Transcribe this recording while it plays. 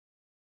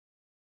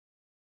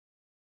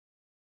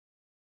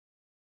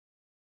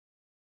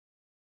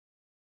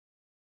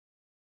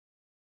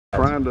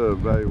Trying to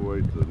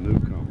evaluate the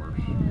newcomers.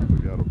 We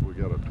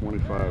got a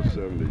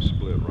 25-70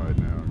 split right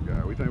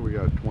now. We think we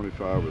got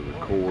 25 of the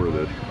core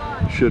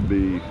that should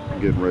be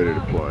getting ready to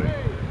play.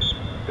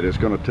 And it's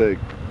going to take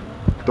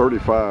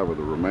 35 of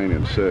the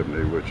remaining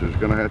 70, which is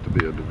going to have to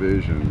be a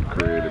division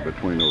created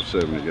between those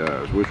 70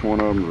 guys. Which one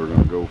of them are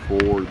going to go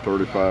forward?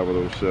 35 of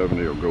those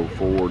 70 will go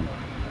forward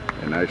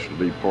and actually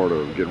be part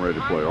of getting ready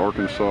to play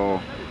Arkansas,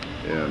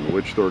 and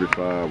which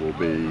 35 will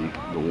be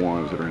the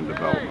ones that are in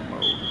development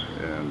mode.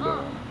 And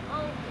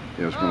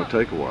it's going to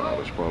take a while.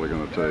 It's probably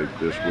going to take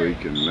this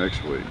week and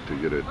next week to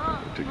get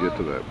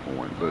to that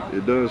point. But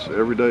it does.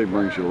 Every day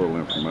brings you a little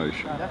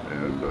information,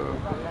 and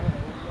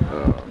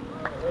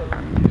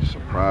he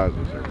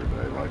surprises every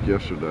day. Like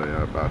yesterday,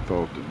 I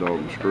thought that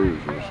Dalton Screws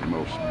was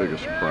the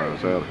biggest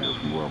surprise out here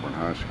from Welborn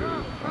High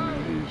School. I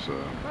mean,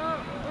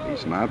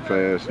 he's not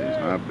fast, he's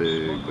not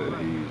big, but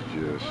he's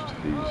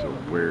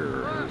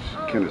aware.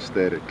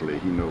 Kinesthetically,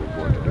 he knows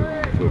what to do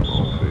on the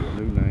football field.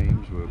 New names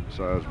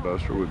besides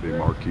Buster would be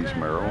Marquise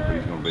Merrill.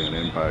 He's going to be an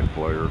impact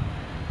player,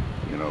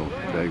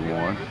 day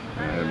one.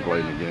 Hasn't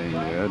played in the game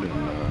yet,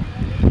 and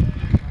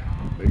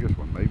the biggest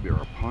one may be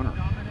our punter.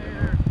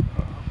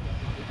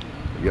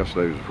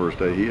 Yesterday was the first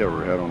day he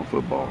ever had on a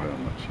football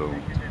helmet, so he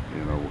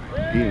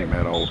ain't even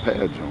had all the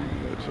pads on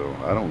yet. So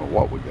I don't know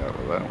what we got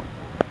with that one.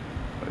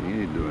 You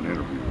need to do an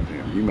interview with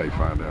him. You may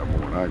find out more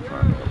than I can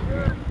find out with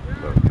him.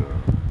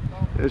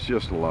 But it's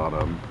just a lot of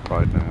them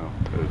right now.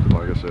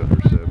 Like I said,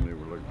 there's 70.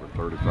 We're looking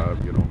for 35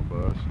 to get on the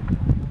bus.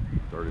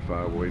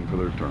 35 waiting for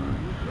their turn.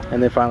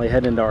 And then finally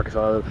heading into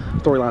Arkansas, the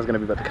storyline's going to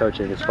be about the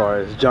coaching as far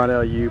as John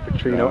L.U.,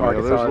 Petrino,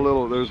 Arkansas.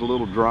 There's a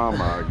little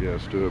drama, I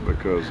guess, to it,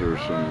 because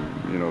there's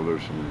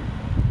some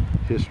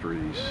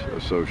histories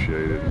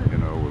associated,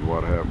 with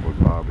what happened with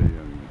Bobby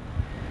and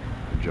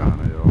John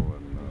L.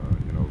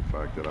 The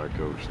fact that I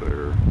coached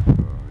there, it's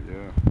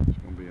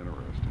going to be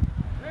interesting.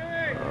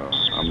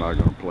 I'm not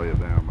going to play it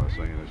down by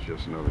saying it's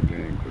just another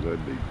game, because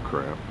that'd be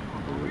crap.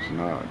 It's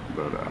not.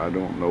 But I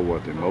don't know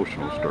what the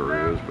emotional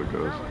stir is,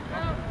 because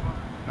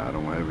I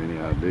don't have any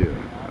idea.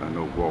 I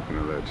know walking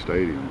into that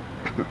stadium,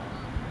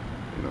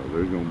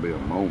 there's going to be a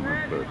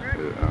moment, but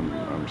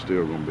I'm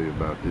still going to be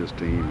about this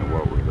team and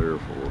what we're there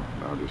for.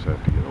 I'll just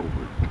have to get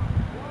over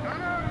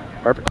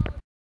it. Perfect.